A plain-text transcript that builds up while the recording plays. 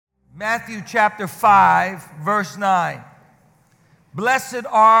Matthew chapter 5, verse 9. Blessed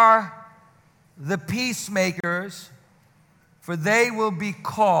are the peacemakers, for they will be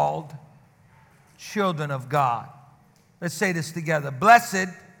called children of God. Let's say this together. Blessed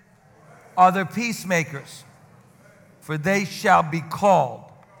are the peacemakers, for they shall be called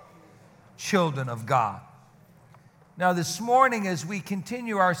children of God. Now this morning as we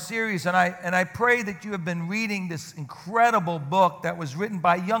continue our series, and I pray that you have been reading this incredible book that was written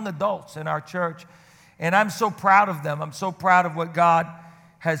by young adults in our church, and I'm so proud of them. I'm so proud of what God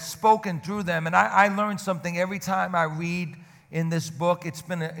has spoken through them, and I learn something every time I read in this book. It's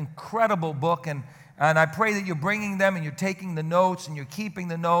been an incredible book, and I pray that you're bringing them and you're taking the notes and you're keeping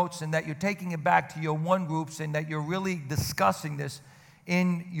the notes and that you're taking it back to your one groups and that you're really discussing this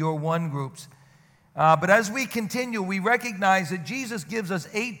in your one groups. But as we continue, we recognize that Jesus gives us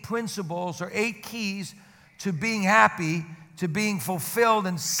 8 principles or 8 keys to being happy, to being fulfilled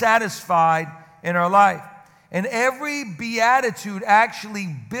and satisfied in our life. And every beatitude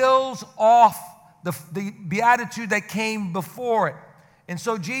actually builds off the beatitude that came before it. And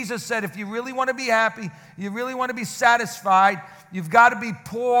so Jesus said, if you really want to be happy, you really want to be satisfied, you've got to be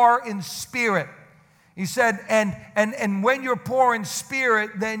poor in spirit. He said, and when you're poor in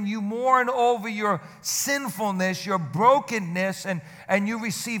spirit, then you mourn over your sinfulness, your brokenness, and you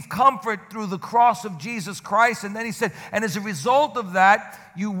receive comfort through the cross of Jesus Christ. And then he said, and as a result of that,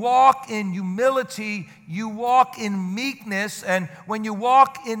 you walk in humility, you walk in meekness, and when you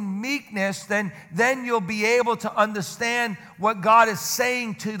walk in meekness, then you'll be able to understand what God is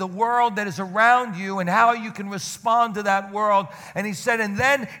saying to the world that is around you and how you can respond to that world. And he said, and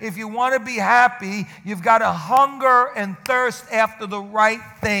then if you want to be happy, you've got to hunger and thirst after the right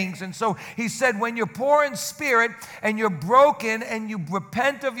things. And so he said, when you're poor in spirit and you're broken and you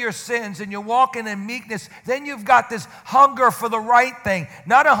repent of your sins and you're walking in meekness, then you've got this hunger for the right thing.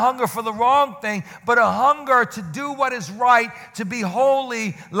 Not a hunger for the wrong thing, but a hunger to do what is right, to be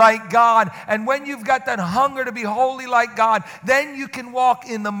holy like God. And when you've got that hunger to be holy like God, then you can walk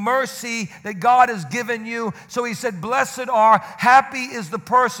in the mercy that God has given you. So he said, blessed are, happy is the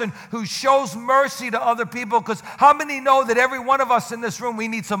person who shows mercy to other people. Because how many know that every one of us in this room, we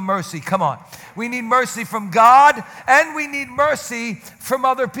need some mercy? Come on. We need mercy from God and we need mercy from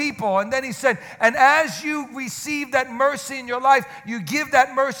other people. And then he said, and as you receive that mercy in your life, you give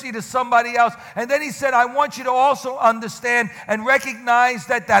that mercy to somebody else. And then he said, I want you to also understand and recognize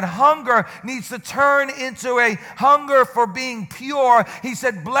that that hunger needs to turn into a hunger for being pure. He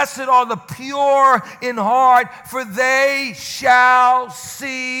said, blessed are the pure in heart, for they shall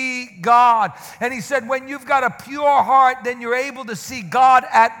see God. And he said, when you've got a pure heart, then you're able to see God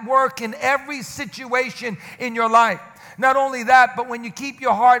at work in every situation in your life. Not only that, but when you keep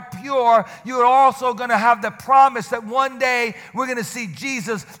your heart pure, you're also going to have the promise that one day we're going to see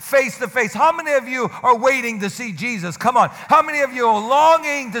Jesus face to face. How many of you are waiting to see Jesus? Come on. How many of you are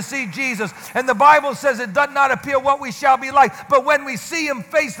longing to see Jesus? And the Bible says it does not appear what we shall be like. But when we see him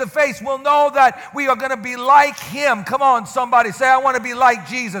face to face, we'll know that we are going to be like him. Come on, somebody. Say, I want to be like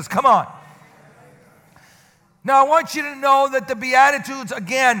Jesus. Come on. Now, I want you to know that the Beatitudes,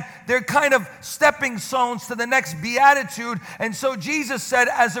 again, they're kind of stepping stones to the next Beatitude. And so Jesus said,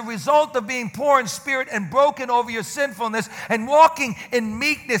 as a result of being poor in spirit and broken over your sinfulness and walking in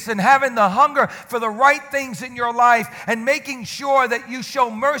meekness and having the hunger for the right things in your life and making sure that you show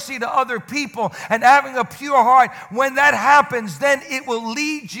mercy to other people and having a pure heart, when that happens, then it will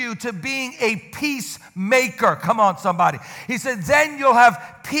lead you to being a peacemaker. Come on, somebody. He said, then you'll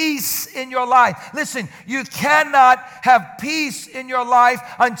have peace in your life. Listen, you cannot have peace in your life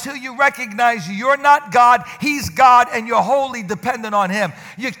until you recognize you're not God, he's God, and you're wholly dependent on him.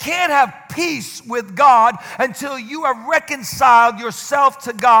 You can't have peace with God until you have reconciled yourself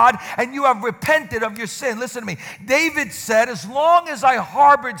to God and you have repented of your sin. Listen to me. David said, as long as I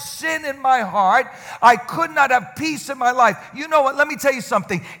harbored sin in my heart, I could not have peace in my life. You know what? Let me tell you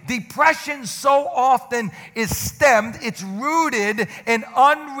something. Depression so often is stemmed, it's rooted in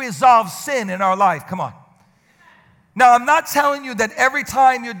unresolved sin in our life. Come on. Now, I'm not telling you that every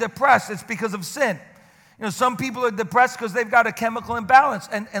time you're depressed, it's because of sin. You know, some people are depressed because they've got a chemical imbalance.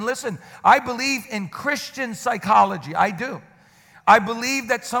 And listen, I believe in Christian psychology. I do. I believe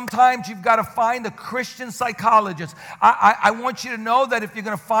that sometimes you've got to find a Christian psychologist. I want you to know that if you're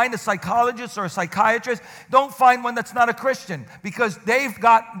going to find a psychologist or a psychiatrist, don't find one that's not a Christian, because they've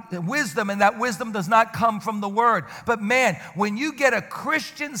got wisdom, and that wisdom does not come from the Word. But man, when you get a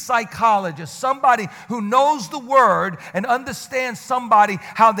Christian psychologist, somebody who knows the Word and understands somebody,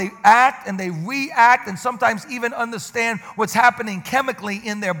 how they act and they react, and sometimes even understand what's happening chemically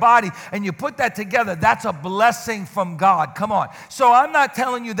in their body, and you put that together, that's a blessing from God. Come on. So I'm not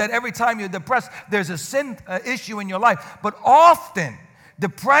telling you that every time you're depressed, there's a sin issue in your life. But often,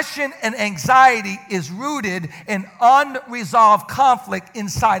 depression and anxiety is rooted in unresolved conflict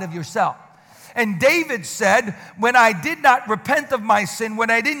inside of yourself. And David said, when I did not repent of my sin, when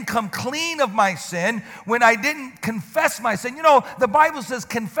I didn't come clean of my sin, when I didn't confess my sin. You know, the Bible says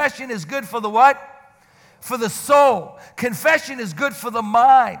confession is good for the what? For the soul. Confession is good for the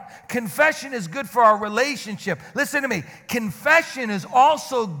mind. Confession is good for our relationship. Listen to me. Confession is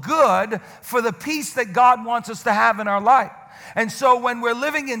also good for the peace that God wants us to have in our life. And so when we're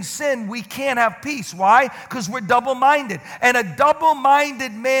living in sin, we can't have peace. Why? Because we're double-minded. And a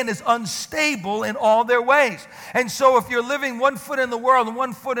double-minded man is unstable in all their ways. And so if you're living one foot in the world and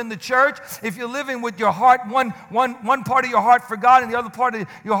one foot in the church, if you're living with your heart, one part of your heart for God and the other part of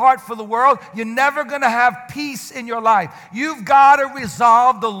your heart for the world, you're never going to have peace in your life. You've got to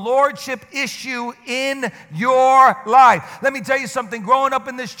resolve the lordship issue in your life. Let me tell you something. Growing up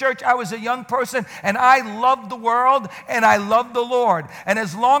in this church, I was a young person, and I loved the world, and I loved the Lord. And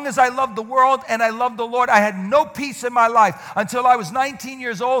as long as I loved the world and I loved the Lord, I had no peace in my life until I was 19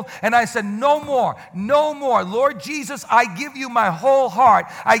 years old. And I said, no more, no more. Lord Jesus, I give you my whole heart.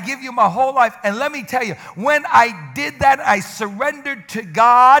 I give you my whole life. And let me tell you, when I did that, I surrendered to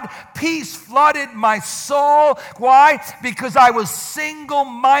God. Peace flooded my soul. Why? Because I was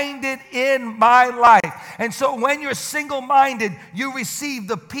single-minded in my life. And so when you're single-minded, you receive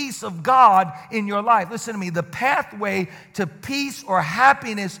the peace of God in your life. Listen to me. The pathway to peace or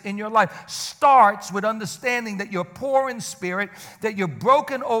happiness in your life starts with understanding that you're poor in spirit, that you're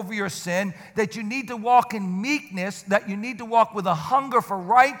broken over your sin, that you need to walk in meekness, that you need to walk with a hunger for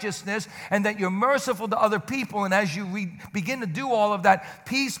righteousness, and that you're merciful to other people. And as you begin to do all of that,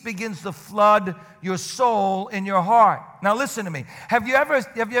 peace begins to flood your soul and your heart. Now listen to me. Have you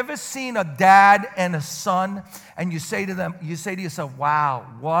ever seen a dad and a son, and you say to yourself, wow,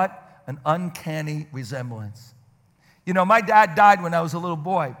 what an uncanny resemblance. You know, my dad died when I was a little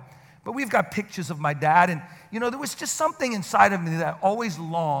boy, but we've got pictures of my dad, and, you know, there was just something inside of me that always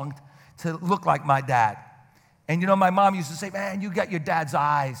longed to look like my dad. And, you know, my mom used to say, man, you got your dad's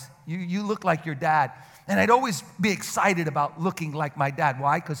eyes. You look like your dad. And I'd always be excited about looking like my dad.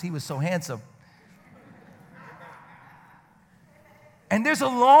 Why? Because he was so handsome. And there's a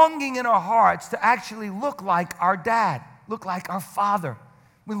longing in our hearts to actually look like our dad, look like our father.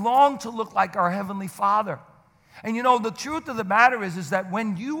 We long to look like our Heavenly Father. And you know, the truth of the matter is that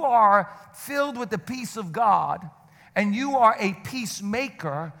when you are filled with the peace of God and you are a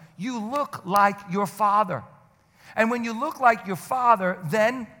peacemaker, you look like your Father. And when you look like your Father,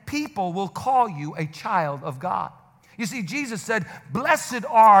 then people will call you a child of God. You see, Jesus said, blessed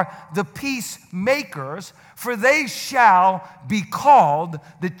are the peacemakers, for they shall be called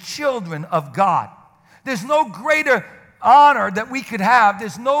the children of God. There's no greater honor that we could have.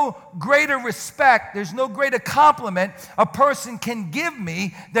 There's no greater respect. There's no greater compliment a person can give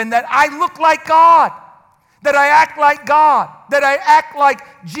me than that I look like God, that I act like God, that I act like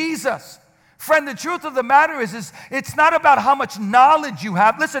Jesus. Friend, the truth of the matter is it's not about how much knowledge you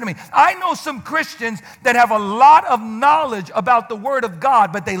have. Listen to me. I know some Christians that have a lot of knowledge about the Word of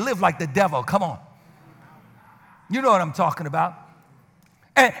God, but they live like the devil. Come on. You know what I'm talking about.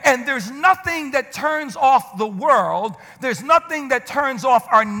 And there's nothing that turns off the world. There's nothing that turns off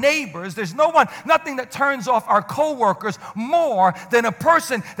our neighbors. There's nothing that turns off our coworkers more than a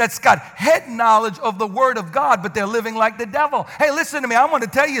person that's got head knowledge of the Word of God, but they're living like the devil. Hey, listen to me. I want to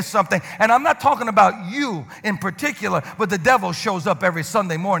tell you something, and I'm not talking about you in particular, but the devil shows up every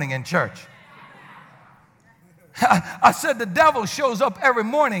Sunday morning in church. I said the devil shows up every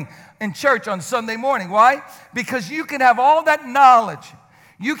morning in church on Sunday morning. Why? Because you can have all that knowledge.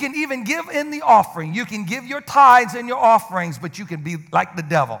 You can even give in the offering. You can give your tithes and your offerings, but you can be like the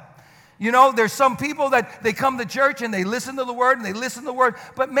devil. You know, there's some people that they come to church and they listen to the Word and they listen to the Word.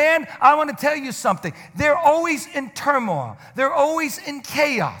 But man, I want to tell you something. They're always in turmoil. They're always in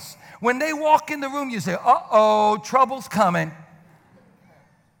chaos. When they walk in the room, you say, uh-oh, trouble's coming.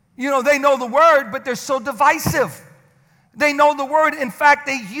 You know, they know the Word, but they're so divisive. They know the Word. In fact,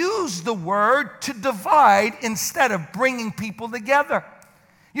 they use the Word to divide instead of bringing people together.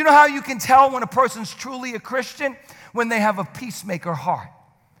 You know how you can tell when a person's truly a Christian? When they have a peacemaker heart.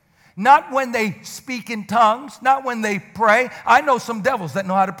 Not when they speak in tongues, not when they pray. I know some devils that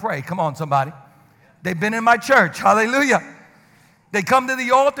know how to pray. Come on, somebody. They've been in my church. Hallelujah. They come to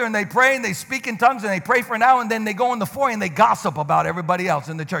the altar and they pray and they speak in tongues and they pray for an hour and then they go in the foyer and they gossip about everybody else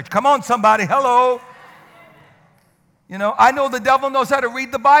in the church. Come on, somebody. Hello. You know, I know the devil knows how to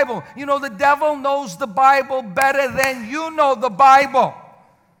read the Bible. You know, the devil knows the Bible better than you know the Bible.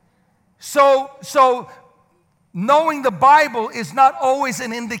 So knowing the Bible is not always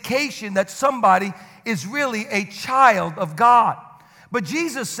an indication that somebody is really a child of God. But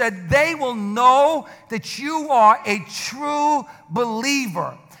Jesus said, they will know that you are a true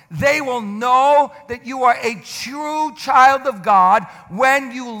believer. They will know that you are a true child of God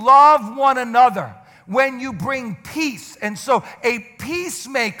when you love one another, when you bring peace. And so a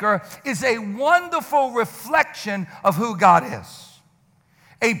peacemaker is a wonderful reflection of who God is.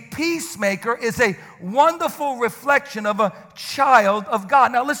 A peacemaker is a wonderful reflection of a child of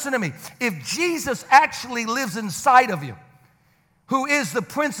God. Now listen to me. If Jesus actually lives inside of you, who is the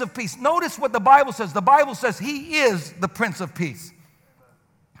Prince of Peace, notice what the Bible says. The Bible says he is the Prince of Peace.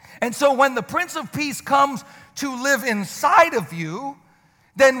 And so when the Prince of Peace comes to live inside of you,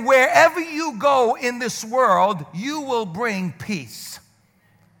 then wherever you go in this world, you will bring peace.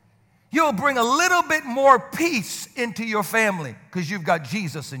 You'll bring a little bit more peace into your family because you've got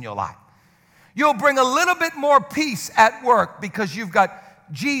Jesus in your life. You'll bring a little bit more peace at work because you've got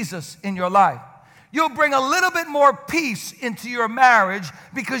Jesus in your life. You'll bring a little bit more peace into your marriage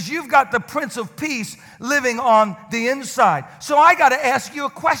because you've got the Prince of Peace living on the inside. So I got to ask you a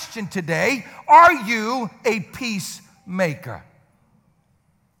question today. Are you a peacemaker?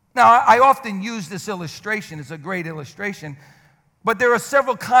 Now, I often use this illustration. It's a great illustration. But there are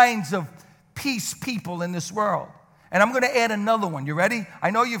several kinds of peace people in this world. And I'm going to add another one. You ready?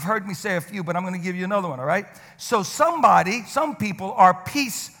 I know you've heard me say a few, but I'm going to give you another one, all right? So some people are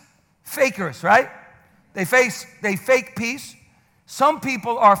peace fakers, right? They fake peace. Some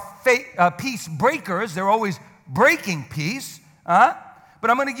people are peace breakers. They're always breaking peace. But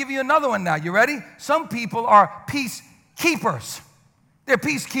I'm going to give you another one now. You ready? Some people are peace keepers. They're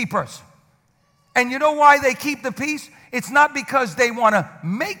peacekeepers. And you know why they keep the peace? It's not because they want to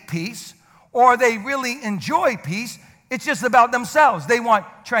make peace or they really enjoy peace. It's just about themselves. They want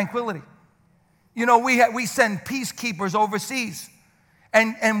tranquility. You know, we send peacekeepers overseas.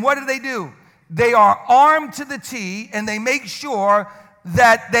 And what do? They are armed to the T, and they make sure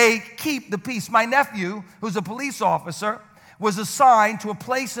that they keep the peace. My nephew, who's a police officer, was assigned to a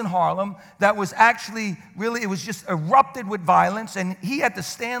place in Harlem that was actually it was just erupted with violence, and he had to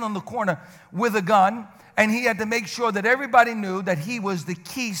stand on the corner with a gun, and he had to make sure that everybody knew that he was the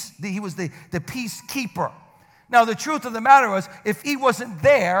peacekeeper. Now, the truth of the matter was, if he wasn't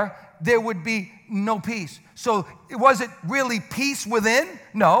there, there would be no peace. So, was it really peace within?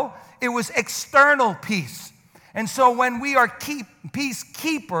 No, it was external peace. And so when we are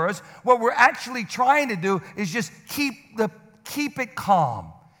peacekeepers, what we're actually trying to do is just keep it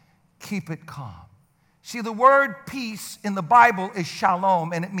calm. Keep it calm. See, the word peace in the Bible is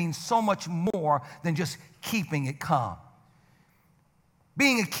shalom, and it means so much more than just keeping it calm.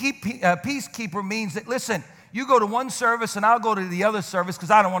 Being a peacekeeper means that, listen, you go to one service and I'll go to the other service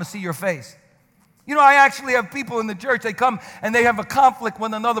because I don't want to see your face. You know, I actually have people in the church, they come and they have a conflict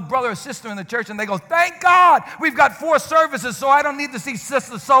with another brother or sister in the church, and they go, thank God we've got 4 services, so I don't need to see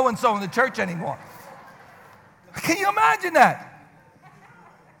sister so-and-so in the church anymore. Can you imagine that?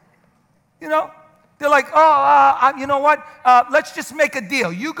 You know, they're like, you know what? Let's just make a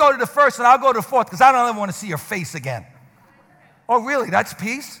deal. You go to the first and I'll go to the fourth because I don't ever want to see your face again. Oh, really? That's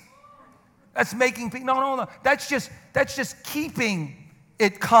peace? That's making peace? No. That's just keeping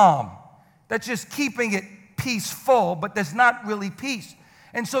it calm. That's just keeping it peaceful, but there's not really peace.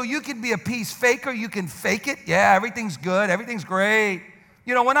 And so you can be a peace faker. You can fake it. Yeah, everything's good. Everything's great.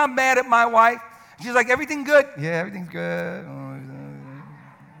 You know, when I'm mad at my wife, she's like, everything good? Yeah, everything's good.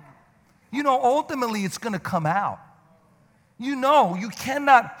 You know, ultimately it's going to come out. You know, you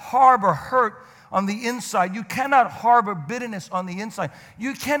cannot harbor hurt on the inside. You cannot harbor bitterness on the inside.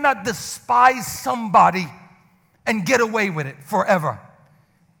 You cannot despise somebody and get away with it forever.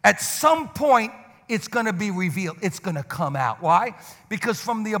 At some point, it's going to be revealed. It's going to come out. Why? Because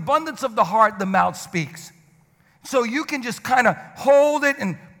from the abundance of the heart, the mouth speaks. So you can just kind of hold it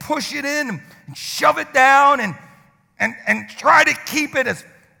and push it in and shove it down and try to keep it as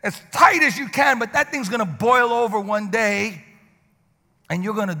tight as you can, but that thing's going to boil over one day, and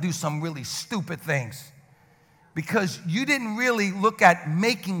you're going to do some really stupid things because you didn't really look at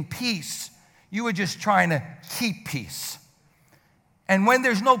making peace. You were just trying to keep peace. And when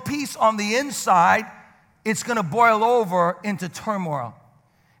there's no peace on the inside, it's going to boil over into turmoil.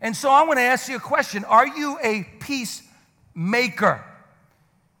 And so I want to ask you a question. Are you a peacemaker?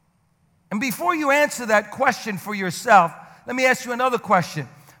 And before you answer that question for yourself, let me ask you another question.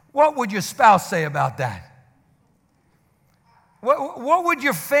 What would your spouse say about that? What would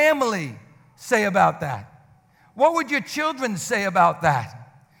your family say about that? What would your children say about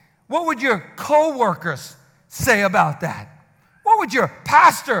that? What would your co-workers say about that? What would your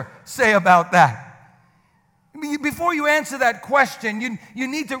pastor say about that? Before you answer that question, you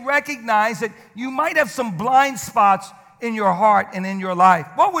need to recognize that you might have some blind spots in your heart and in your life.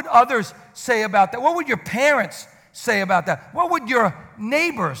 What would others say about that? What would your parents say about that? What would your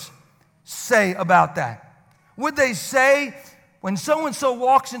neighbors say about that? Would they say, when so-and-so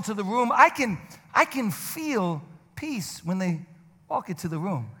walks into the room, I can feel peace when they walk into the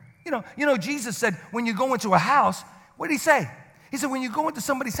room? You know, Jesus said, when you go into a house, what did he say? He said, when you go into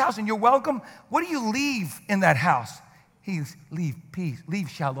somebody's house and you're welcome, what do you leave in that house? Leave peace, leave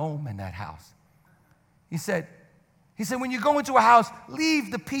shalom in that house. He said, when you go into a house,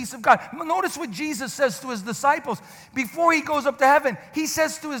 leave the peace of God. Notice what Jesus says to his disciples. Before he goes up to heaven, he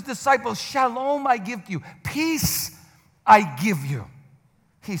says to his disciples, shalom I give to you. Peace I give you.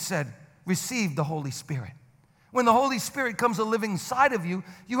 He said, receive the Holy Spirit. When the Holy Spirit comes to live inside of you,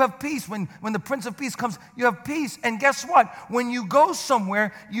 you have peace. When the Prince of Peace comes, you have peace. And guess what? When you go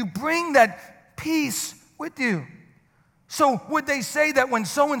somewhere, you bring that peace with you. So would they say that when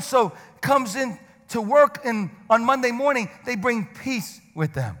so-and-so comes in to work on Monday morning, they bring peace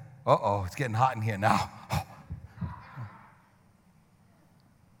with them? Uh-oh, it's getting hot in here now.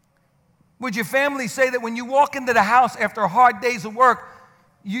 Would your family say that when you walk into the house after hard days of work,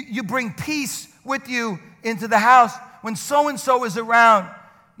 you bring peace with you into the house? When so-and-so is around,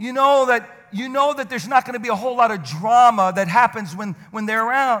 you know that there's not going to be a whole lot of drama that happens when they're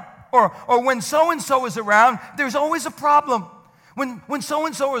around. Or when so-and-so is around, there's always a problem. When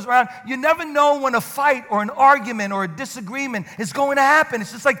so-and-so is around, you never know when a fight or an argument or a disagreement is going to happen.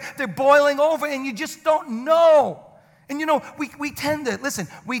 It's just like they're boiling over and you just don't know. And we tend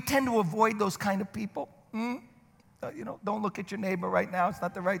to avoid those kind of people. Don't look at your neighbor right now. It's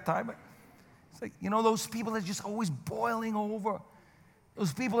not the right time. But it's like, those people that are just always boiling over.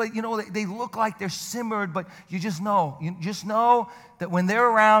 Those people that, they look like they're simmered, but you just know. You just know that when they're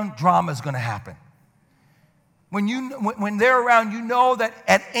around, drama is going to happen. When they're around, you know that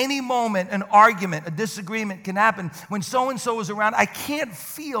at any moment an argument, a disagreement can happen. When so-and-so is around, I can't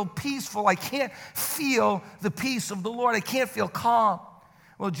feel peaceful. I can't feel the peace of the Lord. I can't feel calm.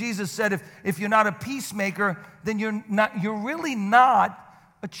 Well, Jesus said if you're not a peacemaker, then you're really not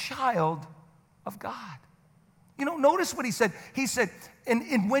a child of God. Notice what he said. He said,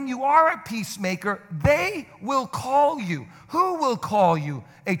 and when you are a peacemaker, they will call you. Who will call you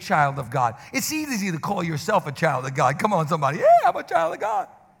a child of God? It's easy to call yourself a child of God. Come on, somebody. Yeah, I'm a child of God.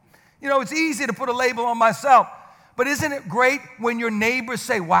 It's easy to put a label on myself. But isn't it great when your neighbors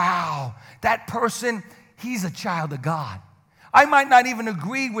say, wow, that person, he's a child of God. I might not even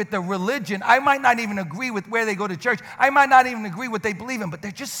agree with the religion. I might not even agree with where they go to church. I might not even agree what they believe in, but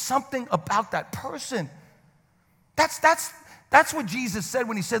there's just something about that person. That's what Jesus said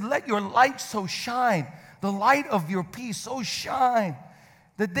when he said, let your light so shine, the light of your peace so shine,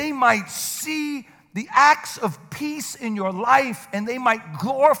 that they might see the acts of peace in your life and they might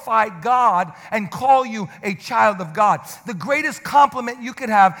glorify God and call you a child of God. The greatest compliment you could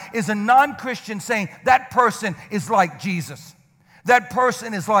have is a non-Christian saying, that person is like Jesus. That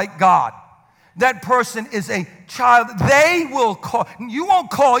person is like God. That person is a child. They will call. You won't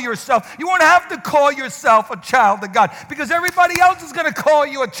call yourself. You won't have to call yourself a child of God because everybody else is going to call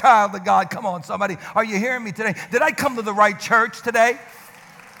you a child of God. Come on, somebody. Are you hearing me today? Did I come to the right church today?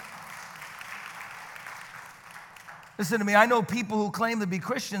 Listen to me. I know people who claim to be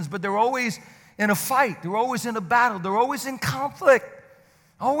Christians, but they're always in a fight. They're always in a battle. They're always in conflict.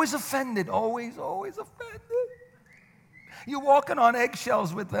 Always offended. Always offended. You're walking on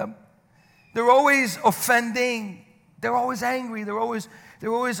eggshells with them. They're always offending. They're always angry. They're always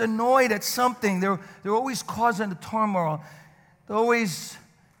annoyed at something. They're always causing the turmoil. They always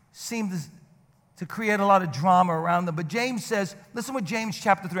seem to create a lot of drama around them. But James says, listen what James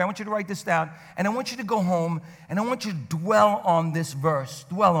chapter 3, I want you to write this down, and I want you to go home, and I want you to dwell on this verse.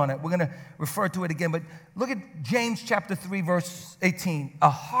 Dwell on it. We're going to refer to it again, but look at James chapter 3, verse 18. A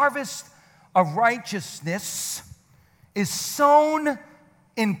harvest of righteousness is sown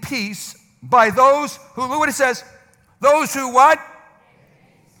in peace by those who, look what it says, those who what?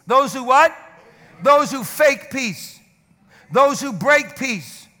 Those who what? Those who fake peace. Those who break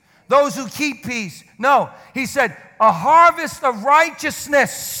peace. Those who keep peace. No, he said, a harvest of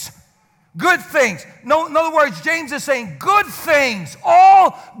righteousness. Good things. No, in other words, James is saying good things.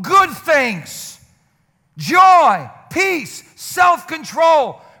 All good things. Joy, peace,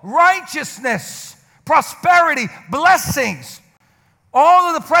 self-control, righteousness, prosperity, blessings.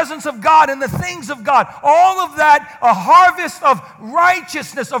 All of the presence of God and the things of God, all of that, a harvest of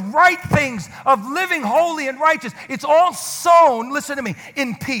righteousness, of right things, of living holy and righteous. It's all sown, listen to me,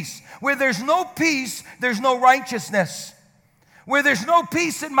 in peace. Where there's no peace, there's no righteousness. Where there's no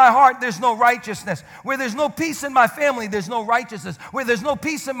peace in my heart, there's no righteousness. Where there's no peace in my family, there's no righteousness. Where there's no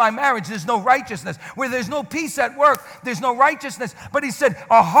peace in my marriage, there's no righteousness. Where there's no peace at work, there's no righteousness. But he said,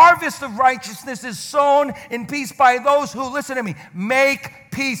 a harvest of righteousness is sown in peace by those who, listen to me, make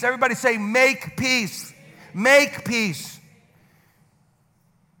peace. Everybody say, make peace. Make peace.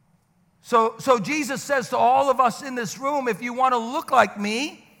 So Jesus says to all of us in this room, if you want to look like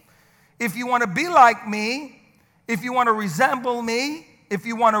me, if you want to be like me, if you want to resemble me, if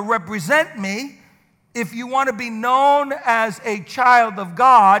you want to represent me, if you want to be known as a child of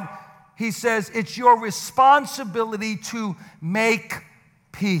God, he says it's your responsibility to make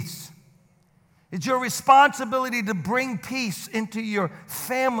peace. It's your responsibility to bring peace into your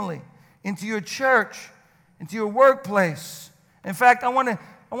family, into your church, into your workplace. In fact, I want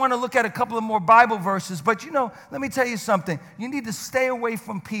to look at a couple of more Bible verses, but let me tell you something. You need to stay away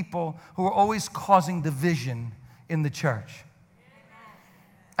from people who are always causing division in the church.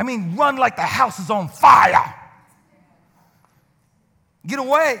 I mean, run like the house is on fire. Get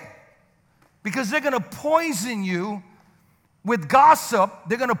away. Because they're going to poison you with gossip.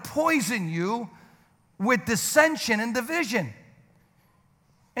 They're going to poison you with dissension and division.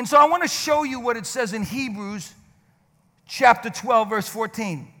 And so I want to show you what it says in Hebrews chapter 12, verse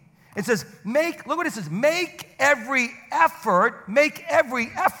 14. It says, look what it says, make every effort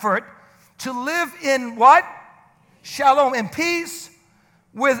to live in what? Shalom, in peace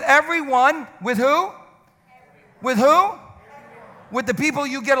with everyone. With who? With who? With the people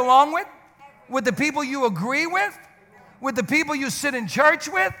you get along with? With the people you agree with? With the people you sit in church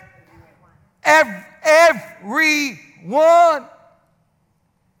with? Everyone.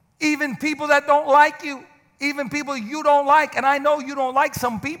 Even people that don't like you. Even people you don't like. And I know you don't like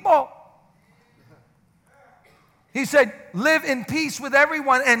some people. He said, live in peace with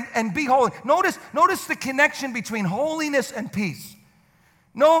everyone and be holy. Notice the connection between holiness and peace.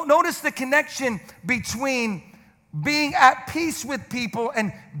 Notice the connection between being at peace with people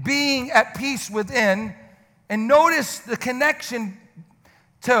and being at peace within. And notice the connection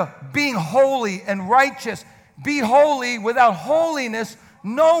to being holy and righteous. Be holy. Without holiness,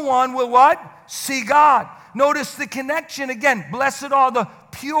 no one will what? See God. Notice the connection again. Blessed are the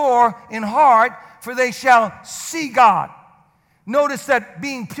pure in heart, for they shall see God. Notice that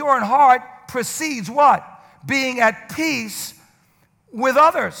being pure in heart precedes what? Being at peace with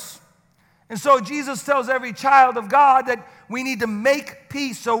others. And so Jesus tells every child of God that we need to make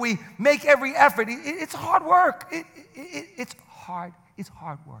peace, so we make every effort. It's hard work. It's hard. It's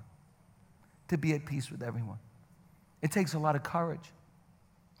hard work to be at peace with everyone. It takes a lot of courage.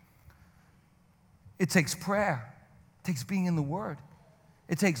 It takes prayer. It takes being in the Word.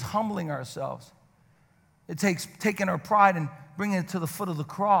 It takes humbling ourselves. It takes taking our pride and bringing it to the foot of the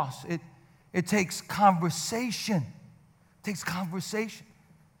cross. It takes conversation. It takes conversation.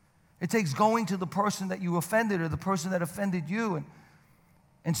 It takes going to the person that you offended or the person that offended you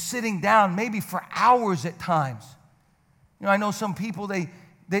and sitting down maybe for hours at times. I know some people, they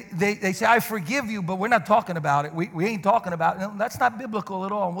say, I forgive you, but we're not talking about it. We ain't talking about it. No, that's not biblical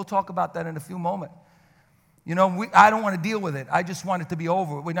at all, and we'll talk about that in a few moments. I don't want to deal with it. I just want it to be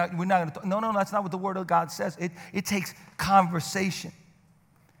over. We're not going to. No, that's not what the Word of God says. It takes conversation.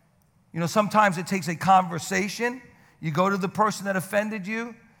 Sometimes it takes a conversation. You go to the person that offended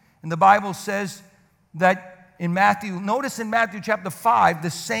you, and the Bible says that in Matthew. Notice in Matthew chapter 5,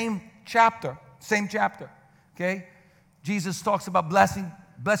 the same chapter. Okay, Jesus talks about blessed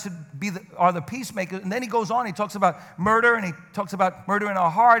are the peacemakers. And then he goes on, he talks about murder, and he talks about murder in our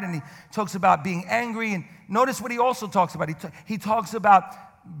heart, and he talks about being angry. And notice what he also talks about. He talks about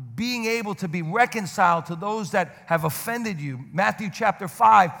being able to be reconciled to those that have offended you. Matthew chapter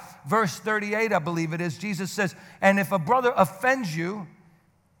 5, verse 38, I believe it is, Jesus says, and if a brother offends you,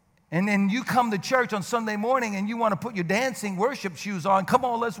 and then you come to church on Sunday morning and you want to put your dancing worship shoes on, come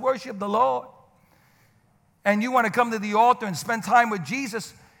on, let's worship the Lord. And you want to come to the altar and spend time with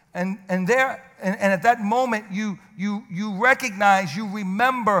Jesus, and at that moment you recognize, you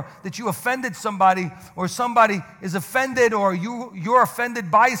remember that you offended somebody, or somebody is offended, or you're offended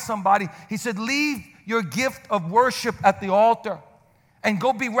by somebody. He said, leave your gift of worship at the altar and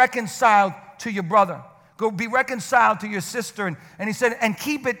go be reconciled to your brother. Go be reconciled to your sister. And he said, and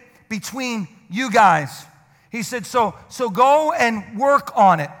keep it between you guys. He said, so go and work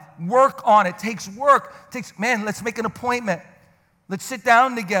on it. Work on it. Takes work. Man, let's make an appointment. Let's sit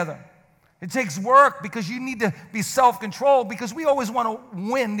down together. It takes work because you need to be self-controlled, because we always want to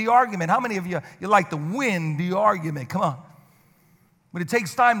win the argument. How many of you like to win the argument? Come on. But it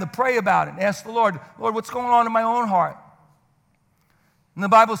takes time to pray about it and ask the Lord, what's going on in my own heart? And the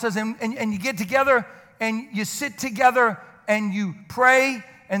Bible says, and you get together and you sit together and you pray,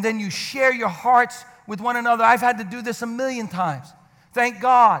 and then you share your hearts with one another. I've had to do this a million times. Thank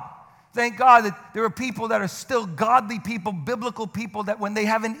God. Thank God that there are people that are still godly people, biblical people, that when they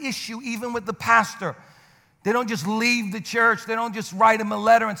have an issue, even with the pastor, they don't just leave the church. They don't just write him a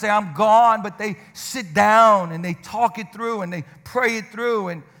letter and say, I'm gone, but they sit down and they talk it through and they pray it through.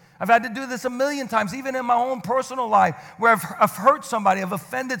 And I've had to do this a million times, even in my own personal life, where I've hurt somebody, I've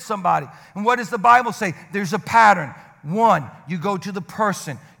offended somebody. And what does the Bible say? There's a pattern. One, you go to the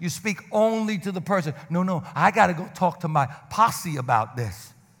person. You speak only to the person. No, I got to go talk to my posse about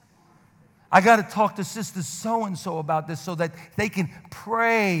this. I got to talk to sister so-and-so about this so that they can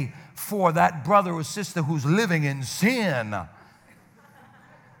pray for that brother or sister who's living in sin.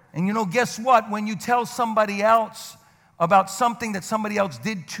 And guess what? When you tell somebody else about something that somebody else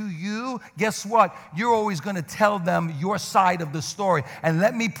did to you, guess what? You're always going to tell them your side of the story. And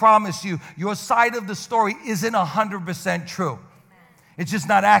let me promise you, your side of the story isn't 100% true. It's just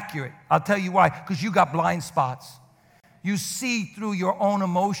not accurate. I'll tell you why. Because you got blind spots. You see through your own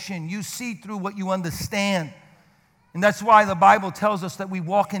emotion. You see through what you understand. And that's why the Bible tells us that we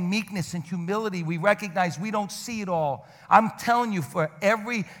walk in meekness and humility. We recognize we don't see it all. I'm telling you, for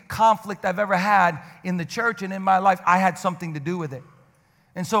every conflict I've ever had in the church and in my life, I had something to do with it.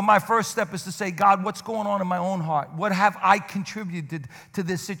 And so my first step is to say, God, what's going on in my own heart? What have I contributed to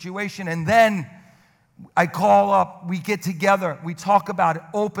this situation? And then I call up, we get together, we talk about it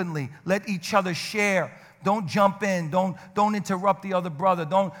openly, let each other share. Don't jump in. Don't interrupt the other brother.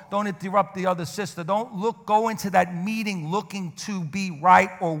 Don't interrupt the other sister. Don't go into that meeting looking to be right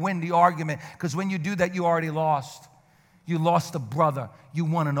or win the argument. Because when you do that, you already lost. You lost a brother. You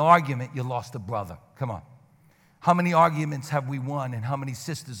won an argument. You lost a brother. Come on. How many arguments have we won, and how many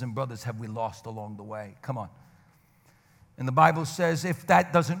sisters and brothers have we lost along the way? Come on. And the Bible says if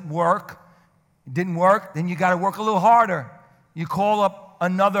that doesn't work, it didn't work, then you got to work a little harder. You call up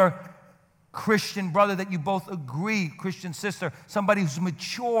another Christian brother that you both agree, Christian sister, somebody who's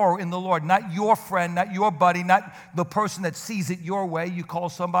mature in the Lord, not your friend, not your buddy, not the person that sees it your way. You call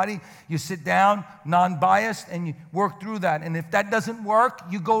somebody, you sit down, non-biased, and you work through that. And if that doesn't work,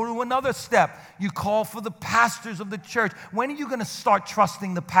 you go to another step. You call for the pastors of the church. When are you going to start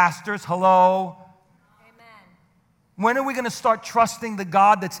trusting the pastors? Hello? Amen. When are we going to start trusting the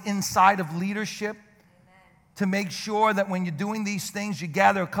God that's inside of leadership? To make sure that when you're doing these things, you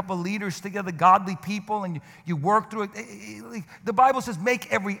gather a couple of leaders together, godly people, and you work through it. The Bible says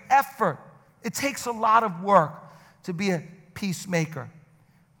make every effort. It takes a lot of work to be a peacemaker.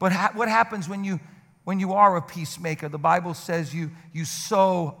 But what happens when you are a peacemaker? The Bible says you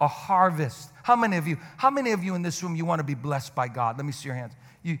sow a harvest. How many of you in this room, you want to be blessed by God? Let me see your hands.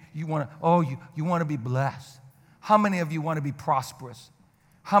 You want to be blessed. How many of you want to be prosperous?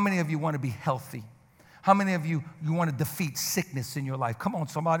 How many of you want to be healthy? How many of you want to defeat sickness in your life? Come on,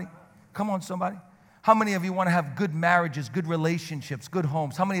 somebody. Come on, somebody. How many of you want to have good marriages, good relationships, good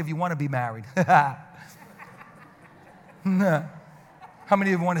homes? How many of you want to be married? How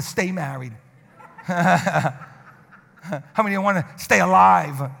many of you want to stay married? How many of you want to stay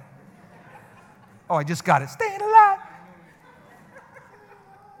alive? Oh, I just got it. Staying alive.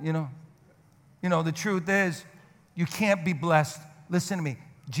 The truth is, you can't be blessed. Listen to me.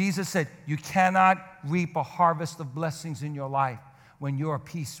 Jesus said, you cannot reap a harvest of blessings in your life when you're a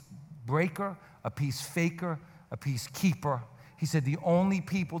peace breaker, a peace faker, a peace keeper. He said the only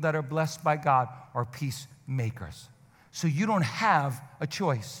people that are blessed by God are peacemakers. So you don't have a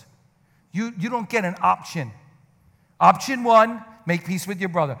choice. You don't get an option. Option one, make peace with your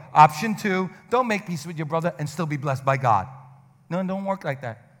brother. Option two, don't make peace with your brother and still be blessed by God. No, it don't work like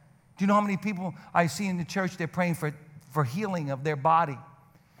that. Do you know how many people I see in the church, they're praying for healing of their body?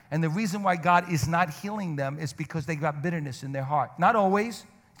 And the reason why God is not healing them is because they got bitterness in their heart. Not always.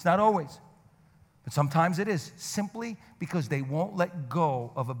 It's not always. But sometimes it is. Simply because they won't let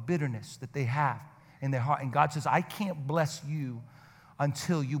go of a bitterness that they have in their heart. And God says, I can't bless you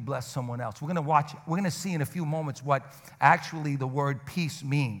until you bless someone else. We're going to watch. We're going to see in a few moments what actually the word peace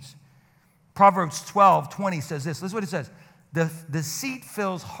means. Proverbs 12:20 says this. Listen to what it says. The deceit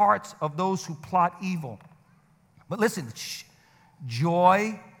fills hearts of those who plot evil. But listen,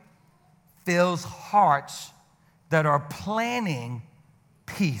 joy fills hearts that are planning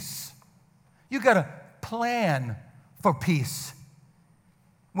peace. You got to plan for peace.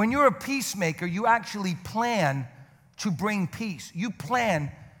 When you're a peacemaker, you actually plan to bring peace. You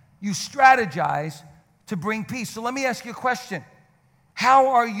plan, you strategize to bring peace. So let me ask you a question. How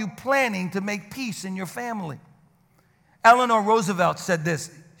are you planning to make peace in your family? Eleanor Roosevelt said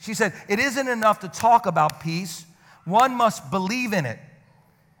this. She said, it isn't enough to talk about peace. One must believe in it.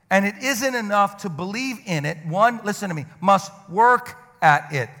 And it isn't enough to believe in it. One, listen to me, must work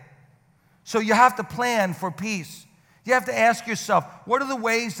at it. So you have to plan for peace. You have to ask yourself, what are the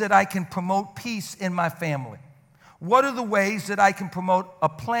ways that I can promote peace in my family? What are the ways that I can promote a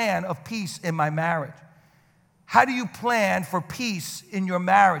plan of peace in my marriage? How do you plan for peace in your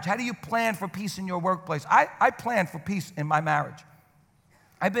marriage? How do you plan for peace in your workplace? I plan for peace in my marriage.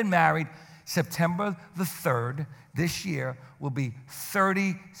 I've been married September the 3rd this year will be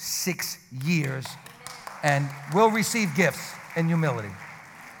 36 years, and we'll receive gifts in humility.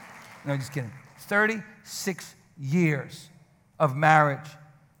 No, just kidding. 36 years of marriage.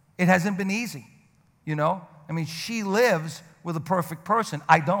 It hasn't been easy, you know? I mean, she lives with a perfect person.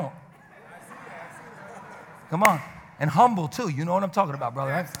 I don't. Come on. And humble, too. You know what I'm talking about,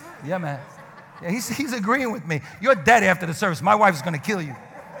 brother, right? Yeah, man. Yeah, he's agreeing with me. You're dead after the service. My wife's going to kill you.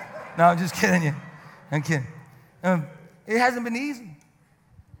 No, I'm just kidding you. I'm kidding. It hasn't been easy.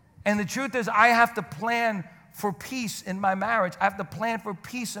 And the truth is, I have to plan for peace in my marriage. I have to plan for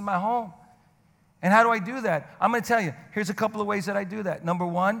peace in my home. And how do I do that? I'm going to tell you. Here's a couple of ways that I do that. Number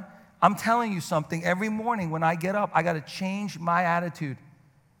one, I'm telling you something. Every morning when I get up, I got to change my attitude.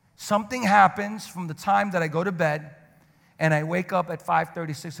 Something happens from the time that I go to bed and I wake up at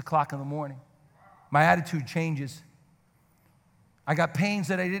 5:30, 6 o'clock in the morning. My attitude changes. I got pains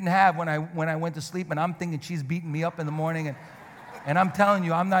that I didn't have when I went to sleep, and I'm thinking she's beating me up in the morning. And I'm telling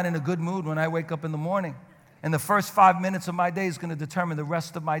you, I'm not in a good mood when I wake up in the morning. And the first 5 minutes of my day is going to determine the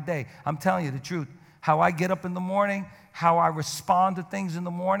rest of my day. I'm telling you the truth. How I get up in the morning, how I respond to things in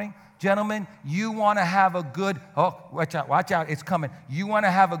the morning. Gentlemen, you want to have a good, watch out, it's coming. You want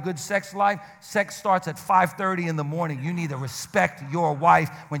to have a good sex life? Sex starts at 5:30 in the morning. You need to respect your wife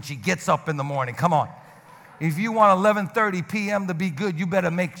when she gets up in the morning. Come on. If you want 11:30 p.m. to be good, you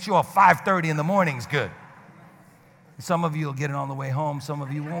better make sure 5:30 in the morning is good. Some of you will get it on the way home. Some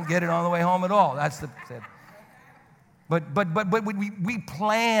of you won't get it on the way home at all. That's the. But we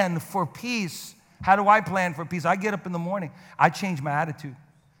plan for peace. How do I plan for peace? I get up in the morning. I change my attitude.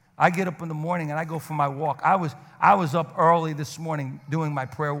 I get up in the morning and I go for my walk. I was up early this morning doing my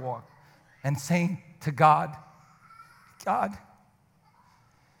prayer walk and saying to God, God,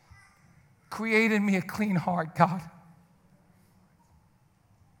 create in me a clean heart, God.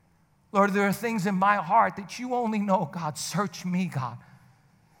 Lord, there are things in my heart that you only know, God. Search me, God.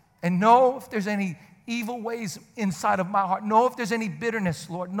 And know if there's any evil ways inside of my heart. Know if there's any bitterness,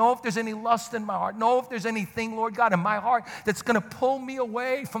 Lord. Know if there's any lust in my heart. Know if there's anything, Lord God, in my heart that's going to pull me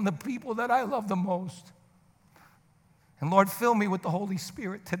away from the people that I love the most. And Lord, fill me with the Holy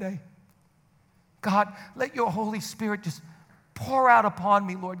Spirit today. God, let your Holy Spirit just pour out upon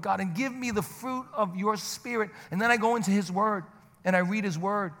me, Lord God, and give me the fruit of your Spirit. And then I go into his word and I read his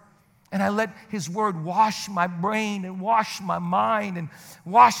word. And I let his word wash my brain and wash my mind and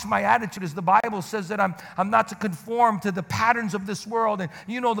wash my attitude. As the Bible says that I'm not to conform to the patterns of this world. And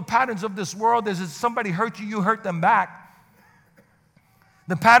you know the patterns of this world is if somebody hurt you, you hurt them back.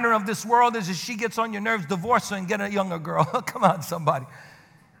 The pattern of this world is if she gets on your nerves, divorce her and get a younger girl. Come on, somebody.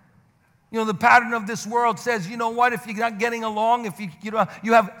 You know, the pattern of this world says, you know what, if you're not getting along, if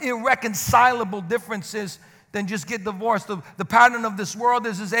you have irreconcilable differences, then just get divorced. The pattern of this world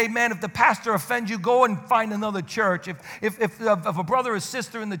is, amen, if the pastor offends you, go and find another church. If a brother or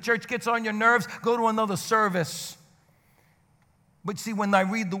sister in the church gets on your nerves, go to another service. But see, when I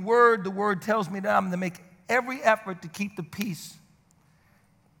read the word tells me that I'm going to make every effort to keep the peace.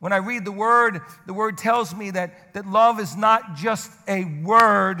 When I read the word tells me that love is not just a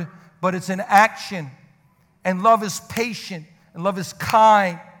word, but it's an action. And love is patient, and love is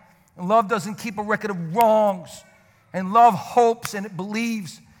kind. And love doesn't keep a record of wrongs. And love hopes and it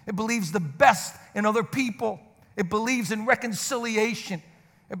believes. It believes the best in other people. It believes in reconciliation.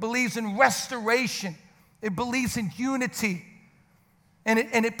 It believes in restoration. It believes in unity. And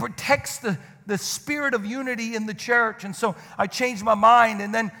it protects the spirit of unity in the church. And so I changed my mind.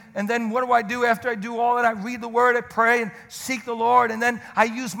 And then what do I do after I do all that? I read the word, I pray and seek the Lord. And then I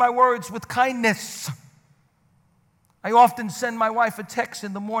use my words with kindness. I often send my wife a text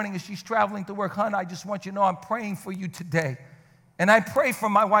in the morning as she's traveling to work. Hon, I just want you to know I'm praying for you today. And I pray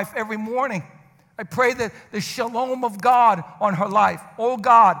for my wife every morning. I pray that the shalom of God on her life. Oh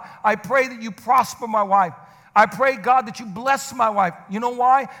God, I pray that you prosper my wife. I pray, God, that you bless my wife. You know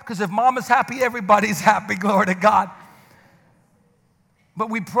why? Because if mama's happy, everybody's happy. Glory to God. But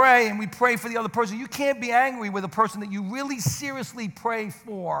we pray and we pray for the other person. You can't be angry with a person that you really seriously pray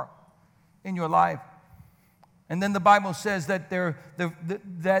for in your life. And then the Bible says that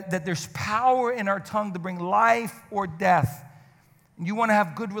there's power in our tongue to bring life or death. And you want to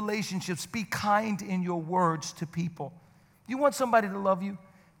have good relationships. Be kind in your words to people. You want somebody to love you?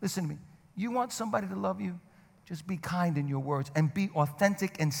 Listen to me. You want somebody to love you? Just be kind in your words and be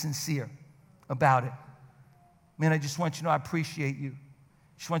authentic and sincere about it. Man, I just want you to know I appreciate you.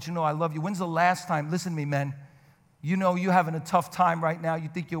 Just want you to know I love you. When's the last time, listen to me, men, you know you're having a tough time right now. You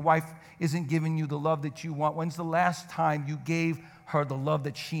think your wife isn't giving you the love that you want. When's the last time you gave her the love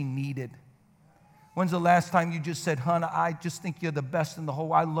that she needed? When's the last time you just said, hon, I just think you're the best in the whole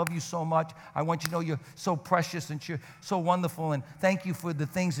world. I love you so much. I want you to know you're so precious and you're so wonderful, and thank you for the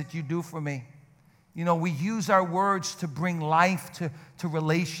things that you do for me. You know, we use our words to bring life to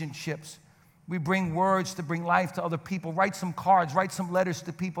relationships. We bring words to bring life to other people. Write some cards, write some letters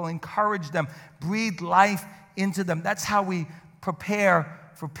to people, encourage them, breathe life into them. That's how we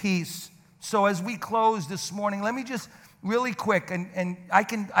prepare for peace. So as we close this morning, let me just really quick, and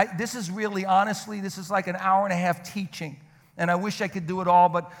this is really, honestly, this is like an hour and a half teaching, and I wish I could do it all,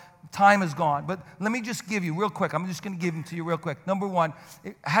 but time is gone. But let me just give you real quick. I'm just going to give them to you real quick. Number one,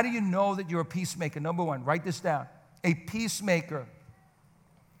 how do you know that you're a peacemaker? Number one, write this down. A peacemaker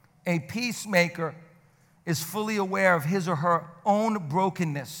is fully aware of his or her own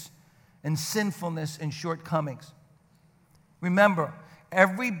brokenness and sinfulness and shortcomings. Remember,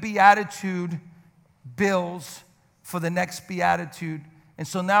 every beatitude builds for the next beatitude. And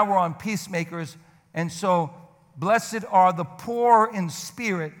so now we're on peacemakers. And so blessed are the poor in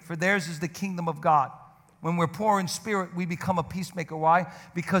spirit, for theirs is the kingdom of God. When we're poor in spirit, we become a peacemaker. Why?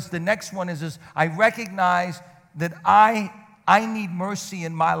 Because the next one is I recognize that I need mercy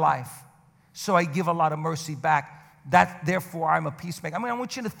in my life, so I give a lot of mercy back. Therefore, I'm a peacemaker. I mean, I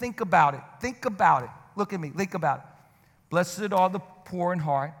want you to think about it. Think about it. Look at me. Think about it. Blessed are the poor in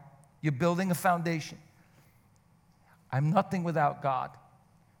heart. You're building a foundation. I'm nothing without God.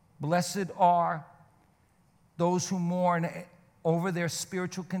 Blessed are those who mourn over their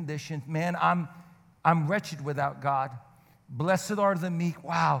spiritual condition. Man, I'm wretched without God. Blessed are the meek.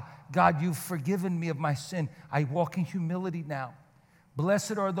 Wow, God, you've forgiven me of my sin. I walk in humility now.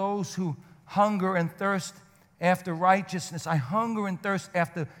 Blessed are those who hunger and thirst after righteousness. I hunger and thirst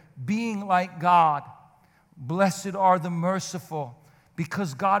after being like God. Blessed are the merciful,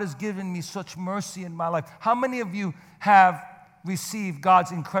 because God has given me such mercy in my life. How many of you have received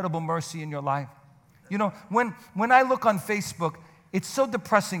God's incredible mercy in your life? You know, when I look on Facebook, it's so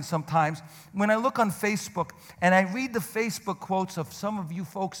depressing sometimes. When I look on Facebook and I read the Facebook quotes of some of you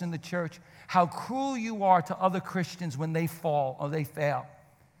folks in the church, how cruel you are to other Christians when they fall or they fail.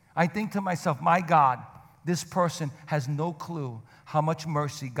 I think to myself, my God, this person has no clue how much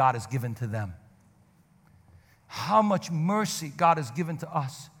mercy God has given to them. How much mercy God has given to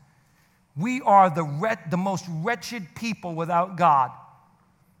us. We are the most wretched people without God.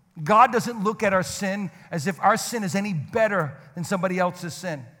 God doesn't look at our sin as if our sin is any better than somebody else's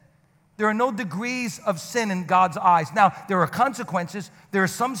sin. There are no degrees of sin in God's eyes. Now, there are consequences. There are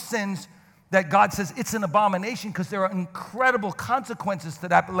some sins that God says it's an abomination because there are incredible consequences to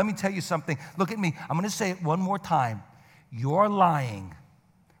that. But let me tell you something. Look at me. I'm going to say it one more time. Your lying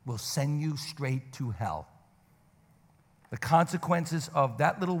will send you straight to hell. The consequences of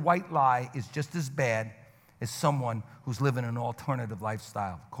that little white lie is just as bad as someone who's living an alternative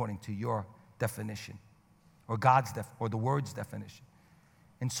lifestyle, according to your definition, or or the word's definition.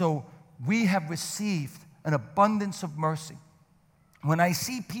 And so we have received an abundance of mercy. When I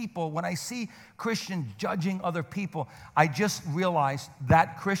see Christians judging other people, I just realize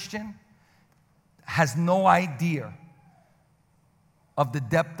that Christian has no idea of the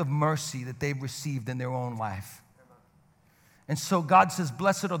depth of mercy that they've received in their own life. And so God says,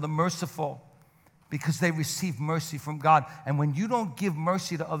 blessed are the merciful, because they receive mercy from God. And when you don't give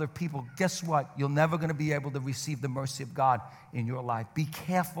mercy to other people, guess what? You're never going to be able to receive the mercy of God in your life. Be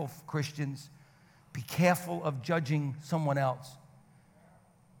careful, Christians. Be careful of judging someone else.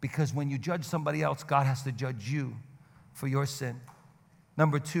 Because when you judge somebody else, God has to judge you for your sin.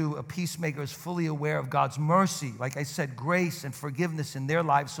 Number two, a peacemaker is fully aware of God's mercy, like I said, grace and forgiveness in their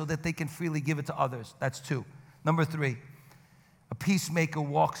lives so that they can freely give it to others. That's two. Number three, a peacemaker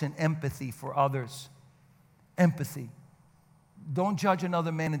walks in empathy for others. Empathy. Don't judge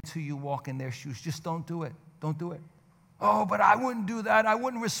another man until you walk in their shoes. Just don't do it. Don't do it. Oh, but I wouldn't do that. I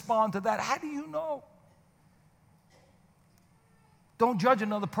wouldn't respond to that. How do you know? Don't judge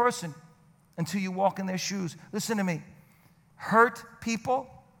another person until you walk in their shoes. Listen to me. Hurt people.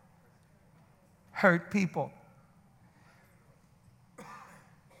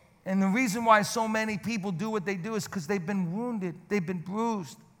 And the reason why so many people do what they do is because they've been wounded, they've been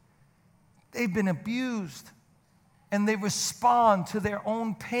bruised, they've been abused, and they respond to their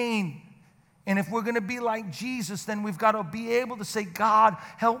own pain. And if we're going to be like Jesus, then we've got to be able to say, God,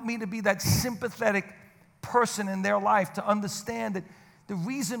 help me to be that sympathetic person in their life, to understand that the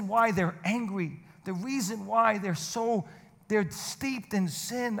reason why they're angry, the reason why they're steeped in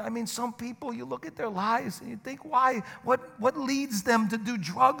sin. I mean, some people, you look at their lives and you think, why? What leads them to do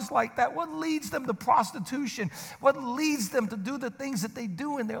drugs like that? What leads them to prostitution? What leads them to do the things that they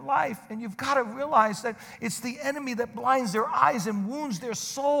do in their life? And you've got to realize that it's the enemy that blinds their eyes and wounds their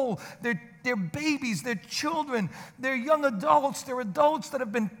soul. They're babies, they're children, they're young adults, they're adults that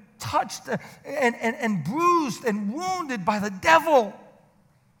have been touched and bruised and wounded by the devil.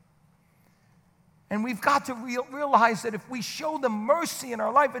 And we've got to realize that if we show them mercy in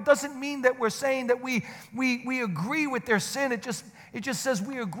our life, it doesn't mean that we're saying that we agree with their sin. It just says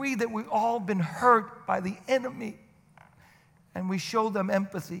we agree that we've all been hurt by the enemy. And we show them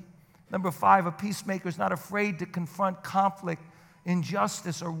empathy. Number 5, a peacemaker is not afraid to confront conflict,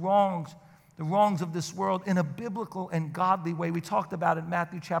 injustice, or wrongs, the wrongs of this world in a biblical and godly way. We talked about it in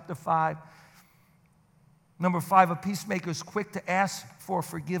Matthew chapter 5. Number 5, a peacemaker is quick to ask for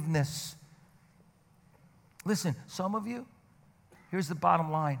forgiveness. Listen, some of you, here's the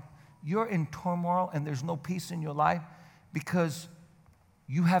bottom line. You're in turmoil and there's no peace in your life because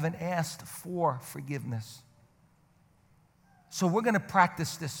you haven't asked for forgiveness. So we're going to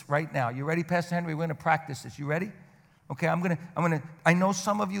practice this right now. You ready, Pastor Henry? We're going to practice this. You ready? Okay, I know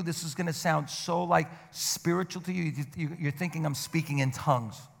some of you, this is going to sound so like spiritual to you. You're thinking I'm speaking in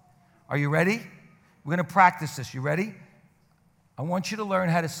tongues. Are you ready? We're going to practice this. You ready? I want you to learn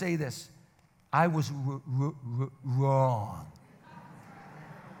how to say this. I was wrong.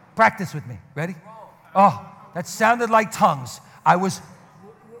 Practice with me. Ready? Oh, that sounded like tongues. I was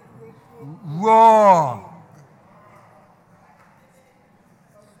wrong.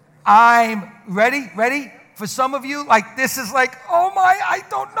 I'm ready? For some of you, like this is like, oh my, I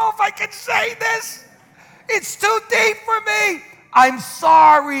don't know if I can say this. It's too deep for me. I'm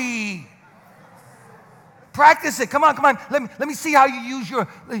sorry. Practice it. Come on. Let me see how you use your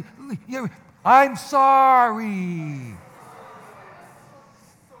I'm sorry.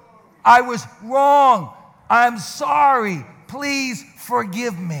 I was wrong. I'm sorry. Please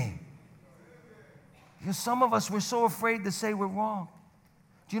forgive me. Because some of us, we're so afraid to say we're wrong.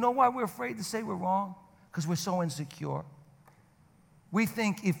 Do you know why we're afraid to say we're wrong? Because we're so insecure. We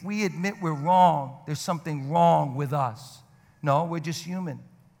think if we admit we're wrong, there's something wrong with us. No, we're just human.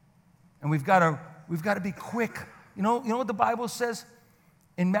 And we've got to be quick. You know what the Bible says?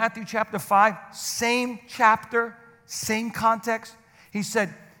 In Matthew chapter 5, same chapter, same context. He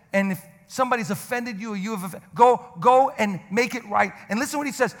said, and if somebody's offended you or you have offended, go and make it right. And listen to what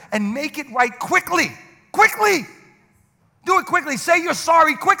he says, and make it right quickly. Quickly. Do it quickly. Say you're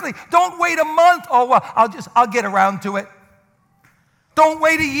sorry quickly. Don't wait a month. Oh, well, I'll get around to it. Don't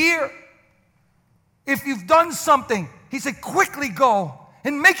wait a year. If you've done something, he said, quickly go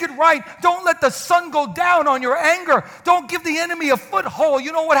and make it right. Don't let the sun go down on your anger. Don't give the enemy a foothold.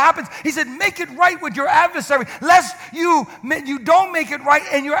 You know what happens? He said, make it right with your adversary, lest you don't make it right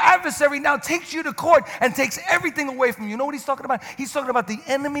and your adversary now takes you to court and takes everything away from you. You know what he's talking about? He's talking about the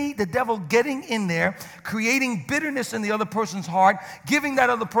enemy, the devil getting in there, creating bitterness in the other person's heart, giving that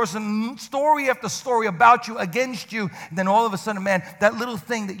other person story after story about you, against you. And then all of a sudden, man, that little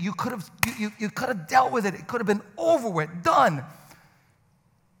thing that you could have dealt with it could have been over with, done.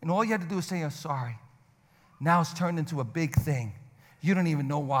 And all you had to do is say, I'm sorry. Now it's turned into a big thing. You don't even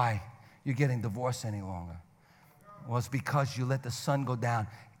know why you're getting divorced any longer. Well, it's because you let the sun go down.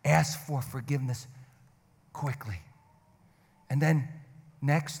 Ask for forgiveness quickly. And then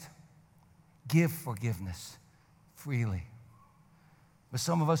next, give forgiveness freely. But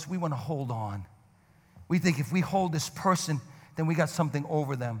some of us, we want to hold on. We think if we hold this person, then we got something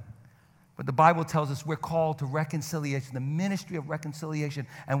over them. But the Bible tells us we're called to reconciliation, the ministry of reconciliation,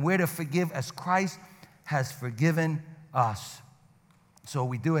 and we're to forgive as Christ has forgiven us. So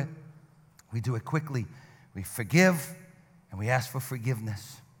we do it. We do it quickly. We forgive and we ask for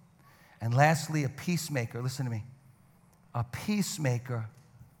forgiveness. And lastly, a peacemaker, listen to me. A peacemaker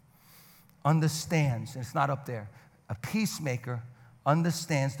understands, and it's not up there, a peacemaker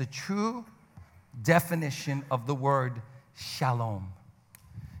understands the true definition of the word shalom.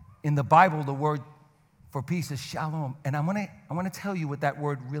 In the Bible, the word for peace is shalom. And I want to tell you what that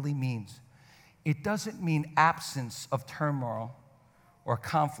word really means. It doesn't mean absence of turmoil or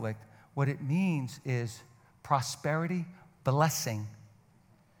conflict. What it means is prosperity, blessing.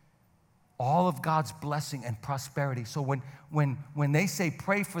 All of God's blessing and prosperity. So when they say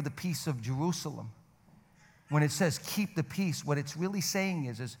pray for the peace of Jerusalem, when it says keep the peace, what it's really saying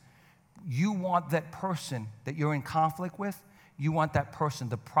is you want that person that you're in conflict with, you want that person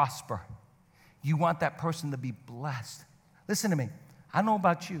to prosper. You want that person to be blessed. Listen to me. I don't know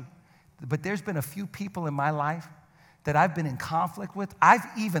about you, but there's been a few people in my life that I've been in conflict with, I've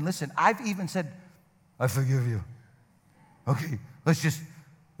even said, I forgive you. Okay, let's just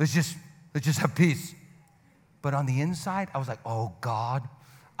have peace. But on the inside, I was like, oh God,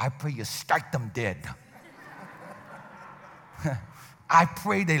 I pray you strike them dead. I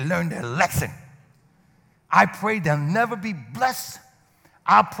pray they learn their lesson. I pray they'll never be blessed.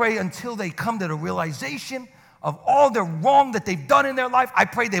 I pray until they come to the realization of all the wrong that they've done in their life. I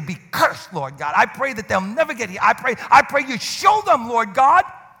pray they'll be cursed, Lord God. I pray that they'll never get here. I pray you show them, Lord God,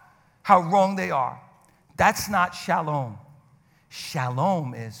 how wrong they are. That's not shalom.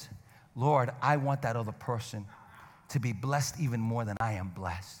 Shalom is, Lord, I want that other person to be blessed even more than I am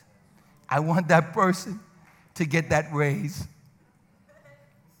blessed. I want that person to get that raise.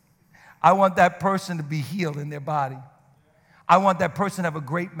 I want that person to be healed in their body. I want that person to have a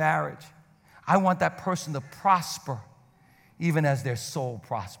great marriage. I want that person to prosper even as their soul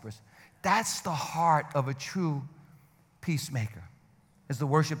prospers. That's the heart of a true peacemaker. As the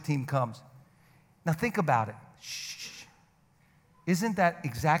worship team comes. Now think about it. Shh. Isn't that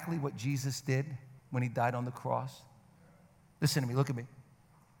exactly what Jesus did when he died on the cross? Listen to me, look at me.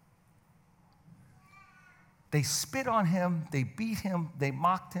 They spit on him, they beat him, they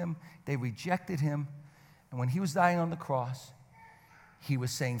mocked him, they rejected him. And when he was dying on the cross, he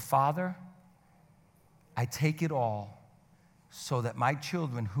was saying, Father, I take it all so that my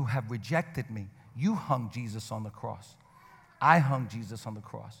children who have rejected me, you hung Jesus on the cross. I hung Jesus on the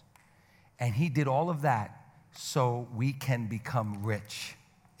cross. And he did all of that so we can become rich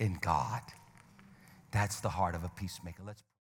in God. That's the heart of a peacemaker. Let's